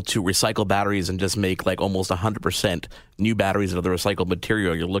actually able to recycle batteries and just make like almost 100% new batteries out of the recycled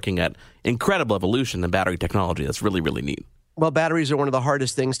material, you're looking at incredible evolution in battery technology. That's really, really neat. Well, batteries are one of the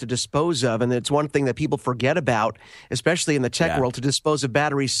hardest things to dispose of, and it's one thing that people forget about, especially in the tech world, to dispose of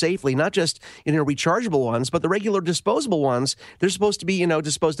batteries safely, not just rechargeable ones, but the regular disposable ones. They're supposed to be,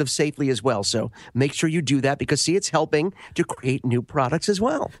 disposed of safely as well. So make sure you do that because, see, it's helping to create new products as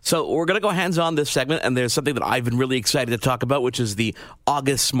well. So we're going to go hands-on this segment, and there's something that I've been really excited to talk about, which is the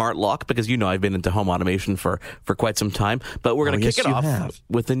August Smart Lock, because I've been into home automation for quite some time. But we're going to kick it off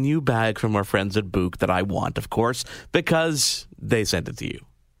with a new bag from our friends at Booq that I want, of course, because they sent it to you.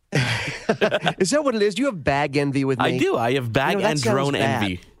 Is that what it is? Do you have bag envy with me? I do. I have bag and drone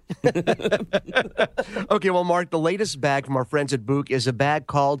envy. Okay, well, Mark, the latest bag from our friends at Booq is a bag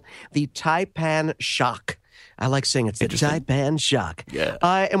called the Taipan Shock. I like saying it's the Taipan Shock. Yeah.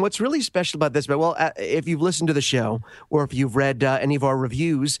 And what's really special about this, if you've listened to the show or if you've read any of our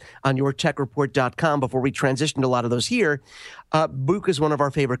reviews on YourTechReport.com before we transitioned a lot of those here, Booq is one of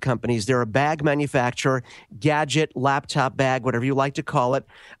our favorite companies. They're a bag manufacturer, gadget, laptop bag, whatever you like to call it.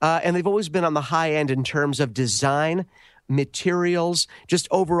 And they've always been on the high end in terms of design, materials, just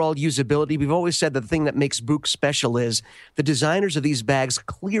overall usability. We've always said that the thing that makes Booq special is the designers of these bags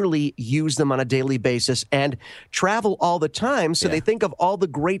clearly use them on a daily basis and travel all the time. So they think of all the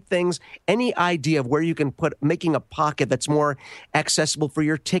great things, any idea of where you can put, making a pocket that's more accessible for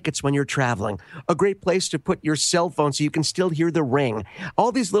your tickets when you're traveling, a great place to put your cell phone so you can still hear the ring,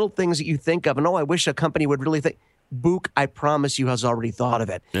 all these little things that you think of. And I wish a company would really think. Booq, I promise you, has already thought of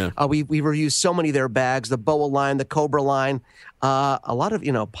it. Yeah. We reviewed so many of their bags, the BOA line, the Cobra line, a lot of,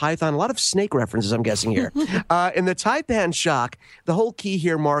 Python, a lot of snake references, I'm guessing here. In the Taipan Shock, the whole key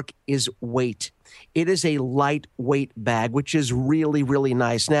here, Mark, is weight. It is a lightweight bag, which is really, really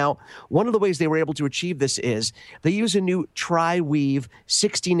nice. Now, one of the ways they were able to achieve this is they use a new tri-weave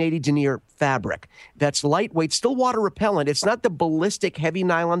 1680 denier fabric that's lightweight, still water repellent. It's not the ballistic heavy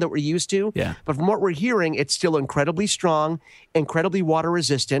nylon that we're used to, but from what we're hearing, it's still incredibly strong, incredibly water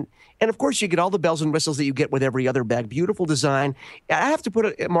resistant. And of course, you get all the bells and whistles that you get with every other bag. Beautiful design. I have to put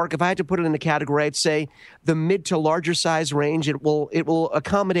it, Mark, if I had to put it in a category, I'd say the mid to larger size range. It will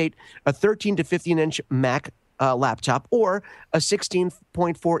accommodate a 13 to 15-inch Mac laptop or a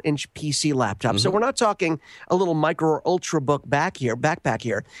 16.4-inch PC laptop. So we're not talking a little micro or ultrabook backpack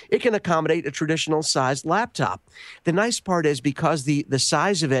here. It can accommodate a traditional sized laptop. The nice part is because the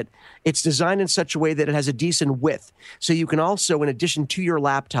size of it, it's designed in such a way that it has a decent width. So you can also, in addition to your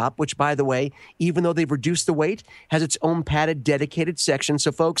laptop, which by the way, even though they've reduced the weight, has its own padded dedicated section.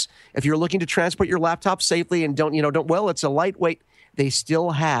 So folks, if you're looking to transport your laptop safely and it's a lightweight, they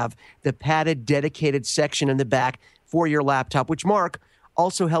still have the padded, dedicated section in the back for your laptop, which, Mark,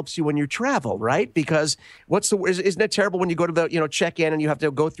 also helps you when you travel, right? Because isn't it terrible when you go to the, check in and you have to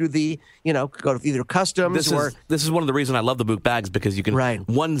go through the, go to either customs This is one of the reasons I love the Booq bags, because you can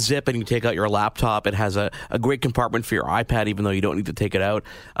one zip and you take out your laptop. It has a great compartment for your iPad, even though you don't need to take it out.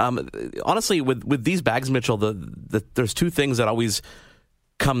 Honestly, with these bags, Mitchell, there's two things that always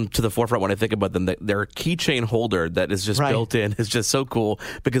come to the forefront when I think about them. Their keychain holder that is just built in is just so cool,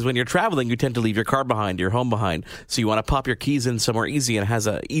 because when you're traveling, you tend to leave your car behind, your home behind. So you want to pop your keys in somewhere easy, and it has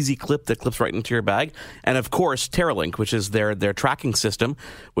an easy clip that clips right into your bag. And of course, TerraLink, which is their tracking system,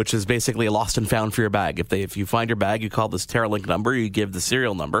 which is basically a lost and found for your bag. If you find your bag, you call this TerraLink number, you give the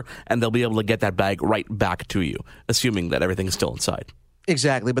serial number, and they'll be able to get that bag right back to you, assuming that everything's still inside.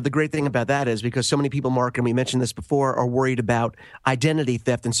 Exactly. But the great thing about that is because so many people, Mark, and we mentioned this before, are worried about identity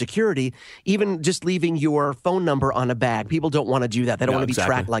theft and security, even just leaving your phone number on a bag. People don't want to do that. They don't want to be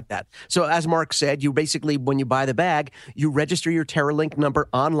tracked like that. So as Mark said, you basically, when you buy the bag, you register your TerraLink number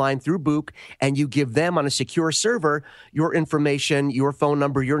online through Booq, and you give them on a secure server your information, your phone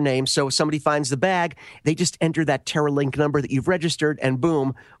number, your name. So if somebody finds the bag, they just enter that TerraLink number that you've registered, and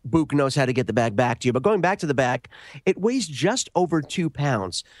boom, Booq knows how to get the bag back to you. But going back to the bag, it weighs just over 2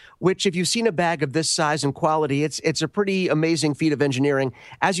 pounds, which if you've seen a bag of this size and quality, it's a pretty amazing feat of engineering.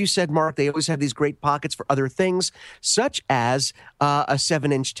 As you said, Mark, they always have these great pockets for other things, such as a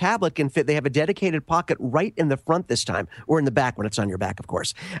 7-inch tablet can fit. They have a dedicated pocket right in the front this time, or in the back when it's on your back, of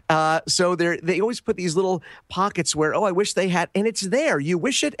course. So they always put these little pockets where, I wish they had, and it's there. You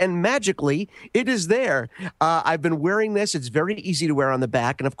wish it, and magically, it is there. I've been wearing this. It's very easy to wear on the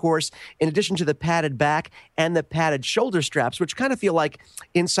back. And of course, in addition to the padded back and the padded shoulder straps, which kind of feel like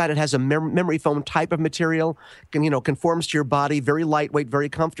inside it has a memory foam type of material, conforms to your body, very lightweight, very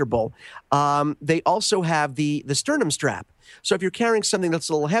comfortable. They also have the sternum strap. So if you're carrying something that's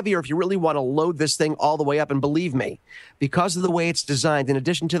a little heavier, if you really want to load this thing all the way up, and believe me, because of the way it's designed, in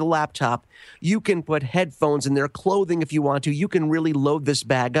addition to the laptop, you can put headphones in there, clothing if you want to. You can really load this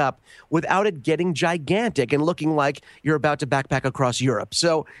bag up without it getting gigantic and looking like you're about to backpack across Europe.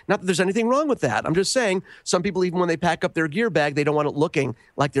 So not that there's anything wrong with that. I'm just saying some people, even when they pack up their gear bag, they don't want it looking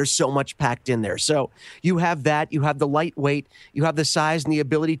like there's so much packed in there. So you have that. You have the lightweight. You have the size and the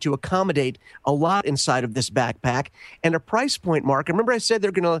ability to accommodate a lot inside of this backpack. And a price point, Mark. And remember I said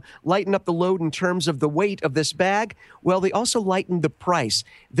they're going to lighten up the load in terms of the weight of this bag? Well, they also lightened the price.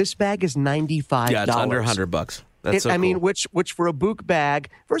 This bag is $95. Yeah, it's under $100. That's so cool. Which for a Booq bag,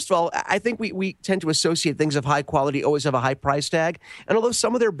 first of all, I think we tend to associate things of high quality always have a high price tag. And although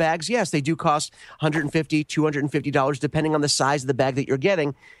some of their bags, yes, they do cost $150, $250, depending on the size of the bag that you're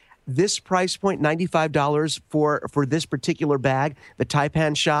getting. this price point, $95 for this particular bag, the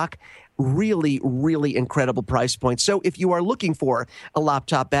Taipan Shock, really, really incredible price point. So if you are looking for a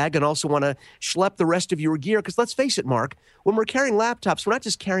laptop bag and also want to schlep the rest of your gear, because let's face it, Mark, when we're carrying laptops, we're not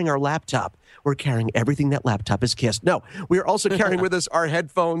just carrying our laptop. We're carrying everything that laptop has kissed. No, we are also carrying with us our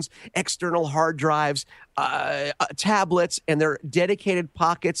headphones, external hard drives, tablets, and their dedicated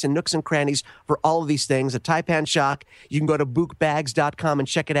pockets and nooks and crannies for all of these things. A Taipan Shock, you can go to bookbags.com and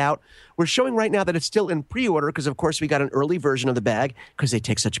check it out. We're showing right now that it's still in pre-order because, of course, we got an early version of the bag because they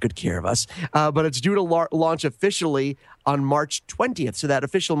take such good care of us. But it's due to launch officially on March 20th. So that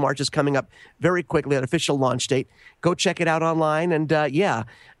official March is coming up very quickly, that official launch date. Go check it out online. And am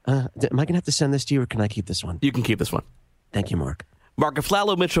I going to have to send this to you or can I keep this one? You can keep this one. Thank you, Mark. Mark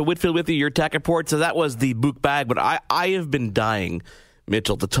Aflalo, Mitchell Whitfield with you, your tech report. So that was the Booq bag, but I have been dying,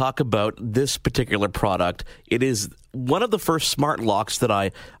 Mitchell, to talk about this particular product. It is one of the first smart locks that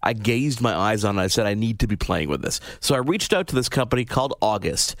I gazed my eyes on and I said, I need to be playing with this. So I reached out to this company called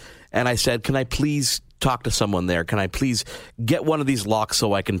August and I said, can I please talk to someone there? Can I please get one of these locks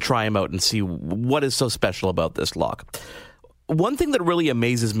so I can try them out and see what is so special about this lock? One thing that really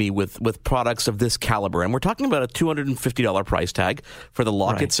amazes me with products of this caliber, and we're talking about a $250 price tag for the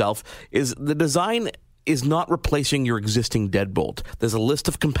lock itself, is the design is not replacing your existing deadbolt. There's a list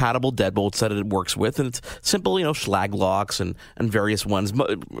of compatible deadbolts that it works with, and it's simple, schlag locks and various ones.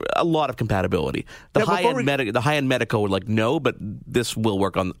 A lot of compatibility. The high-end Medico would no, but this will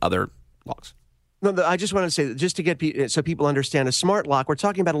work on other locks. No, I just want to say, just to get so people understand, a smart lock, we're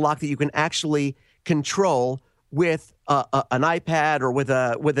talking about a lock that you can actually control with an iPad or with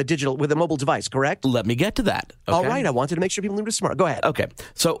a mobile device, correct? Let me get to that. Okay? All right, I wanted to make sure people knew it was smart. Go ahead. Okay,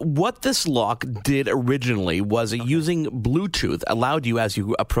 so what this lock did originally was using Bluetooth allowed you, as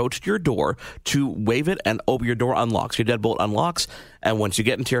you approached your door, to wave it and open your door unlocks. Your deadbolt unlocks, and once you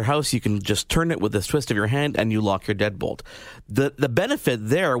get into your house, you can just turn it with a twist of your hand and you lock your deadbolt. The benefit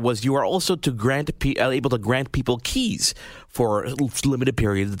there was you are also able to grant people keys for limited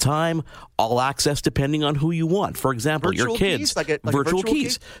periods of time, all access depending on who you want. For example, virtual your kids, keys? Like virtual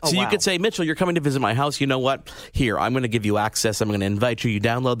keys. So you could say, Mitchell, you're coming to visit my house. You know what? Here, I'm going to give you access. I'm going to invite you. You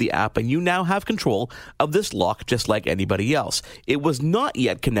download the app, and you now have control of this lock just like anybody else. It was not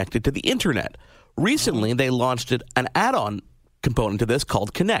yet connected to the internet. Recently, they launched an add-on component to this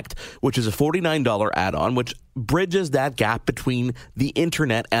called Connect, which is a $49 add-on, which bridges that gap between the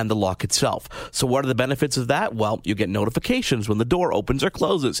internet and the lock itself. So what are the benefits of that? Well, you get notifications when the door opens or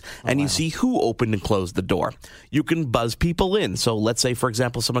closes, and you see who opened and closed the door. You can buzz people in. So let's say, for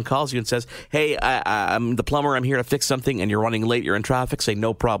example, someone calls you and says, hey, I'm the plumber, I'm here to fix something, and you're running late, you're in traffic. Say,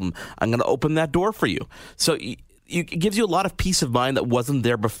 no problem. I'm going to open that door for you. So it gives you a lot of peace of mind that wasn't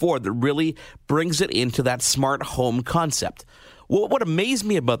there before, that really brings it into that smart home concept. What amazed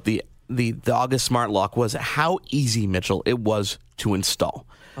me about the August Smart Lock was how easy, Mitchell, it was to install.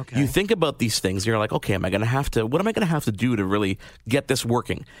 Okay. You think about these things, and you're like, okay, what am I going to have to do to really get this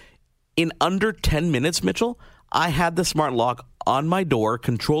working? In under 10 minutes, Mitchell, I had the Smart Lock on my door,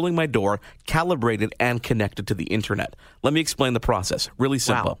 controlling my door, calibrated, and connected to the internet. Let me explain the process. Really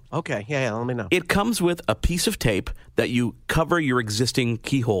simple. Wow. Okay, yeah, let me know. It comes with a piece of tape that you cover your existing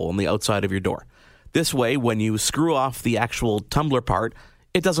keyhole on the outside of your door. This way, when you screw off the actual tumbler part,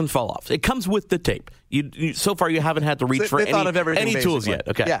 it doesn't fall off. It comes with the tape. So far, you haven't had to reach for any tools yet.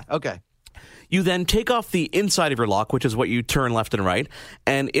 Okay. Yeah, okay. You then take off the inside of your lock, which is what you turn left and right,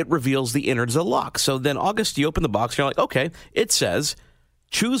 and it reveals the innards of the lock. So then, August, you open the box, you're like, okay, it says,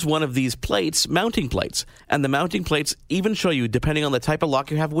 choose one of these plates, mounting plates. And the mounting plates even show you, depending on the type of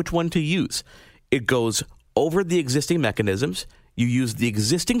lock you have, which one to use. It goes over the existing mechanisms. You use the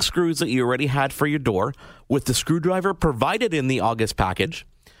existing screws that you already had for your door with the screwdriver provided in the August package.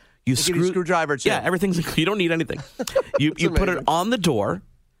 You screwdriver too. Yeah, everything's. You don't need anything. You put it on the door.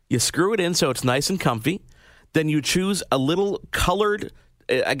 You screw it in so it's nice and comfy. Then you choose a little colored,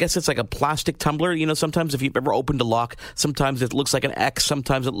 I guess it's like a plastic tumbler. Sometimes if you've ever opened a lock, sometimes it looks like an X,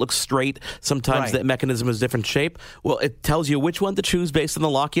 sometimes it looks straight, sometimes the mechanism is a different shape. Well, it tells you which one to choose based on the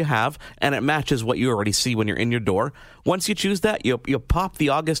lock you have, and it matches what you already see when you're in your door. Once you choose that, you pop the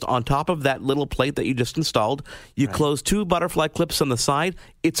August on top of that little plate that you just installed. You close 2 butterfly clips on the side.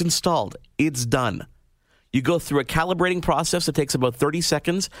 It's installed. It's done. You go through a calibrating process that takes about 30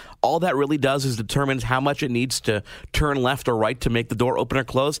 seconds. All that really does is determines how much it needs to turn left or right to make the door open or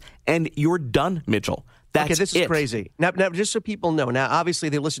close, and you're done, Mitchell. That's this is crazy. Now, just so people know, now, obviously,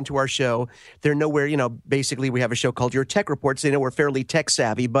 they listen to our show. They're nowhere, basically, we have a show called Your Tech Reports. They know we're fairly tech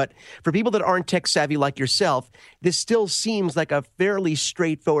savvy. But for people that aren't tech savvy like yourself, this still seems like a fairly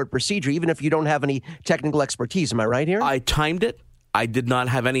straightforward procedure, even if you don't have any technical expertise. Am I right here? I timed it. I did not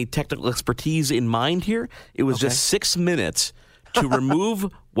have any technical expertise in mind here. It was just 6 minutes to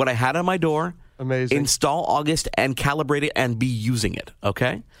remove what I had on my door, install August, and calibrate it and be using it,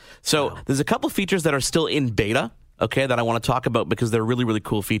 okay? So there's a couple features that are still in beta, okay, that I want to talk about because they're really, really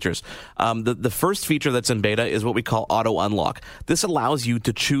cool features. The first feature that's in beta is what we call auto unlock. This allows you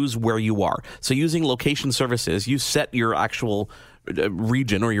to choose where you are. So using location services, you set your actual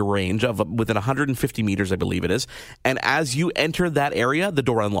region or your range of within 150 meters, I believe it is. And as you enter that area, the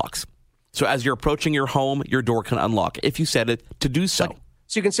door unlocks. So as you're approaching your home, your door can unlock if you set it to do so.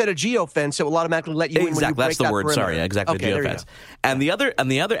 So you can set a geofence, so it will automatically let you in when you break that's the that word. perimeter. Sorry, exactly. Okay, geofence. And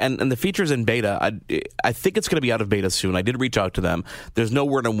the features in beta, I think it's going to be out of beta soon. I did reach out to them. There's no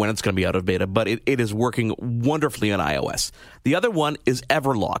word on when it's going to be out of beta, but it is working wonderfully on iOS. The other one is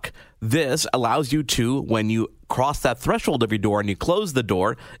Everlock. This allows you to, when you cross that threshold of your door and you close the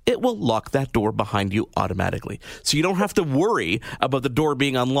door, it will lock that door behind you automatically. So you don't have to worry about the door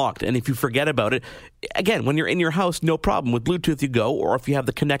being unlocked. And if you forget about it, again, when you're in your house, no problem. With Bluetooth, you go, or if you have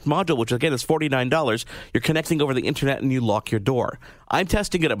the Connect module, which again is $49, you're connecting over the internet and you lock your door. I'm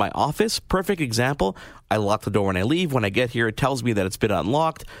testing it at my office. Perfect example. I lock the door when I leave. When I get here, it tells me that it's been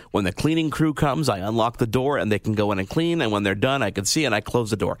unlocked. When the cleaning crew comes, I unlock the door and they can go in and clean. And when they're done, I can see and I close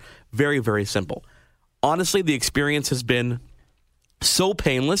the door. Very, very simple. Honestly, the experience has been so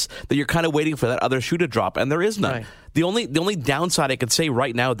painless that you're kind of waiting for that other shoe to drop, and there is none. Right. The only downside I could say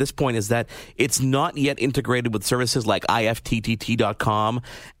right now at this point is that it's not yet integrated with services like ifttt.com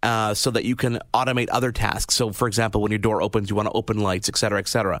so that you can automate other tasks. So, for example, when your door opens, you want to open lights, et cetera, et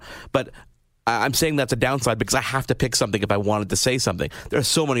cetera. But I'm saying that's a downside because I have to pick something if I wanted to say something. There are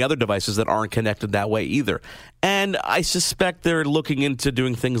so many other devices that aren't connected that way either. And I suspect they're looking into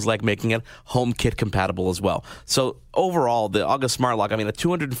doing things like making it HomeKit compatible as well. So overall, the August Smart Lock, at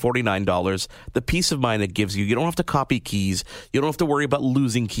 $249, the peace of mind it gives you, you don't have to copy keys. You don't have to worry about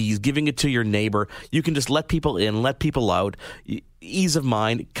losing keys, giving it to your neighbor. You can just let people in, let people out. Ease of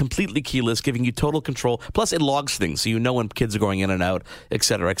mind, completely keyless, giving you total control. Plus, it logs things, so you know when kids are going in and out, et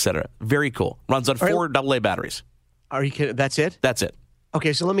cetera, et cetera. Very cool. Runs on 4 AA batteries. Are you kidding? That's it? That's it.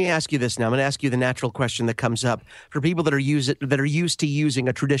 Okay, so let me ask you this now. I'm going to ask you the natural question that comes up for people that are used to using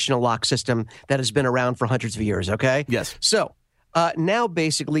a traditional lock system that has been around for hundreds of years, okay? Yes. So, now,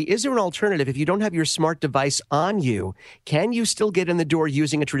 basically, is there an alternative? If you don't have your smart device on you, can you still get in the door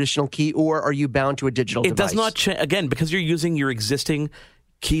using a traditional key, or are you bound to a digital device? It does not change. Again, because you're using your existing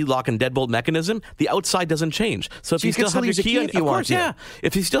key lock and deadbolt mechanism, the outside doesn't change. So if you still have your key on, if you want to.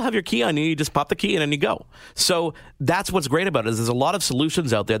 If you still have your key on you, you just pop the key in and you go. So that's what's great about it is there's a lot of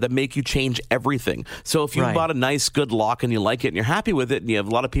solutions out there that make you change everything. So if you bought a nice, good lock and you like it and you're happy with it and you have a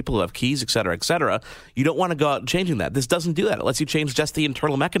lot of people who have keys, et cetera, you don't want to go out and changing that. This doesn't do that. It lets you change just the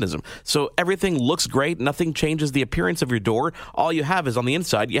internal mechanism. So everything looks great. Nothing changes the appearance of your door. All you have is on the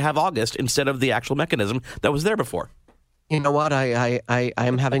inside, you have August instead of the actual mechanism that was there before. You know what? I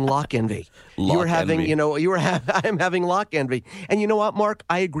am having lock envy. I'm having lock envy. And you know what, Mark?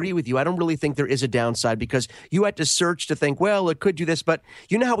 I agree with you. I don't really think there is a downside because you had to search to think, well, it could do this. But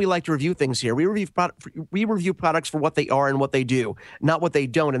you know how we like to review things here. We review products for what they are and what they do, not what they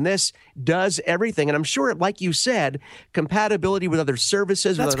don't. And this does everything. And I'm sure, like you said, compatibility with other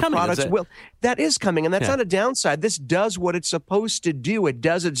services, with other products. That is coming. And that's not a downside. This does what it's supposed to do. It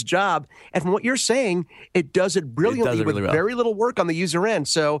does its job. And from what you're saying, it does it brilliantly with very little work on the user end.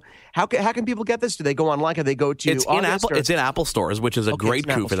 So how can people get this? Do they go online? Can they go to It's in Apple stores, which is a great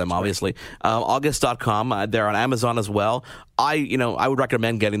coup for them, obviously. August.com. They're on Amazon as well. I would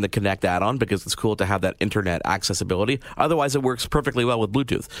recommend getting the Connect add-on because it's cool to have that internet accessibility. Otherwise, it works perfectly well with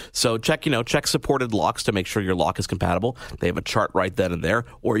Bluetooth. So check supported locks to make sure your lock is compatible. They have a chart right then and there.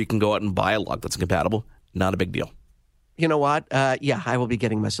 Or you can go out and buy a lock that's compatible. Not a big deal. You know what? I will be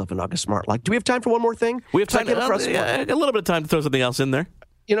getting myself an August Smart Lock. Do we have time for one more thing? We have time. A little bit of time to throw something else in there.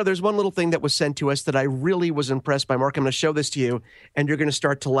 There's one little thing that was sent to us that I really was impressed by. Mark, I'm going to show this to you, and you're going to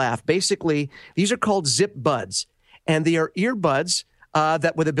start to laugh. Basically, these are called ZipBuds, and they are earbuds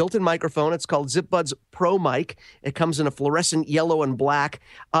that with a built-in microphone. It's called ZipBuds Pro Mic. It comes in a fluorescent yellow and black.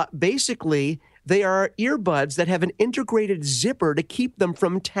 Basically, they are earbuds that have an integrated zipper to keep them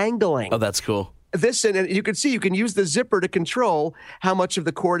from tangling. Oh, that's cool. And you can see you can use the zipper to control how much of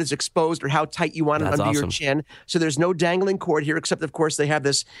the cord is exposed or how tight you want it under your chin. So there's no dangling cord here, except, of course, they have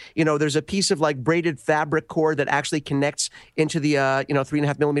this, there's a piece of like braided fabric cord that actually connects into the,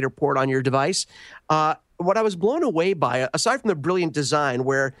 3.5 millimeter port on your device. What I was blown away by, aside from the brilliant design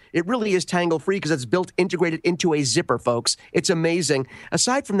where it really is tangle-free because it's integrated into a zipper, folks. It's amazing.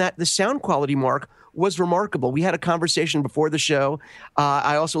 Aside from that, the sound quality, Mark, was remarkable. We had a conversation before the show.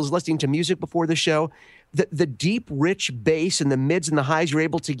 I also was listening to music before the show. the deep, rich bass and the mids and the highs you're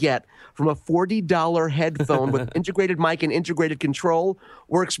able to get from a $40 headphone with integrated mic and integrated control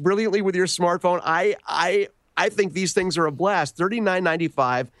works brilliantly with your smartphone. I think these things are a blast.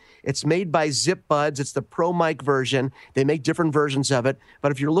 $39.95. It's made by ZipBuds. It's the Pro Mic version. They make different versions of it.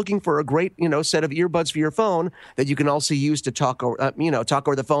 But if you're looking for a great, set of earbuds for your phone that you can also use to talk over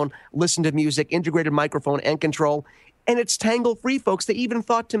the phone, listen to music, integrated microphone and control. And it's tangle-free, folks. They even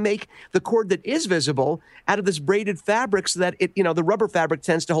thought to make the cord that is visible out of this braided fabric so that the rubber fabric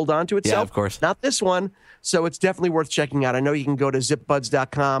tends to hold on to itself. Yeah, of course. Not this one. So it's definitely worth checking out. I know you can go to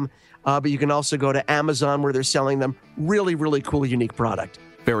zipbuds.com, but you can also go to Amazon where they're selling them. Really, really cool, unique product.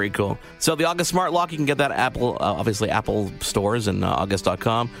 Very cool. So the August Smart Lock, you can get that at obviously Apple stores and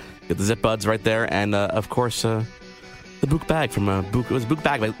August.com. Get the ZipBuds right there. And, of course, the Booq bag from Booq. It was Booq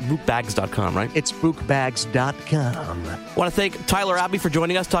bag by BookBags.com, right? It's BookBags.com. I want to thank Tyler Abbey for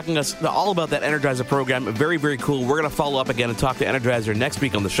joining us, talking us all about that Energizer program. Very, very cool. We're going to follow up again and talk to Energizer next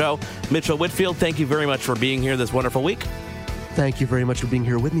week on the show. Mitchell Whitfield, thank you very much for being here this wonderful week. Thank you very much for being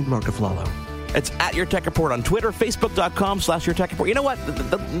here with me, Mark Aflalo. It's at Your Tech Report on Twitter, Facebook.com/YourTechReport. You know what?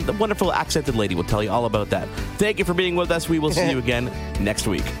 The wonderful accented lady will tell you all about that. Thank you for being with us. We will see you again next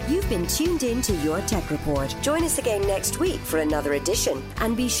week. You've been tuned in to Your Tech Report. Join us again next week for another edition.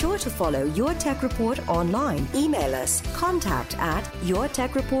 And be sure to follow Your Tech Report online. Email us,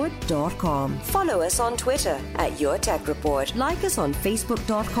 contact@YourTechReport.com. Follow us on Twitter @YourTechReport. Like us on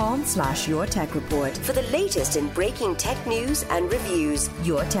Facebook.com/YourTechReport. For the latest in breaking tech news and reviews,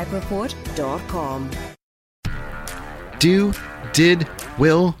 YourTechReport.com. Do, Did,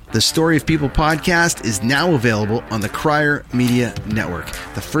 Will, the Story of People podcast is now available on the Crier Media Network.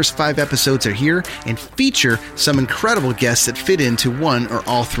 The first 5 episodes are here and feature some incredible guests that fit into one or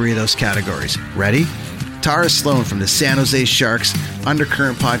all 3 of those categories. Ready? Tara Sloan from the San Jose Sharks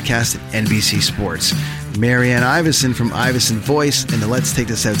Undercurrent podcast at NBC Sports. Marianne Iveson from Iveson Voice and the Let's Take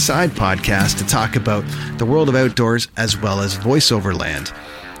This Outside podcast to talk about the world of outdoors as well as voiceover land.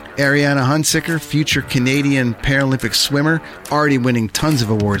 Ariana Hunsicker, future Canadian Paralympic swimmer, already winning tons of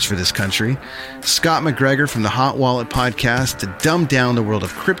awards for this country. Scott McGregor from the Hot Wallet podcast to dumb down the world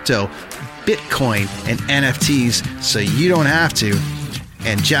of crypto, Bitcoin, and NFTs so you don't have to.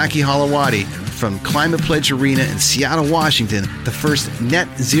 And Jackie Holowati from Climate Pledge Arena in Seattle, Washington, the first net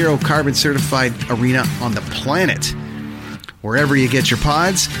zero carbon certified arena on the planet. Wherever you get your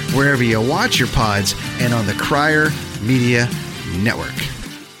pods, wherever you watch your pods, and on the Crier Media Network.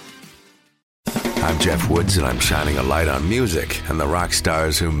 I'm Jeff Woods, and I'm shining a light on music and the rock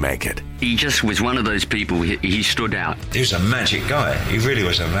stars who make it. He just was one of those people, he stood out. He was a magic guy. He really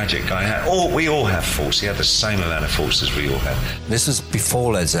was a magic guy. We all have faults. He had the same amount of faults as we all had. This was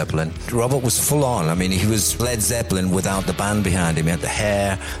before Led Zeppelin. Robert was full on. I mean, he was Led Zeppelin without the band behind him. He had the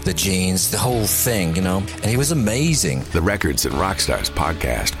hair, the jeans, the whole thing, and he was amazing. The Records and Rockstars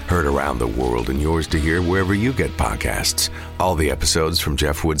podcast, heard around the world and yours to hear wherever you get podcasts. All the episodes from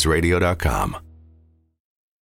JeffWoodsRadio.com.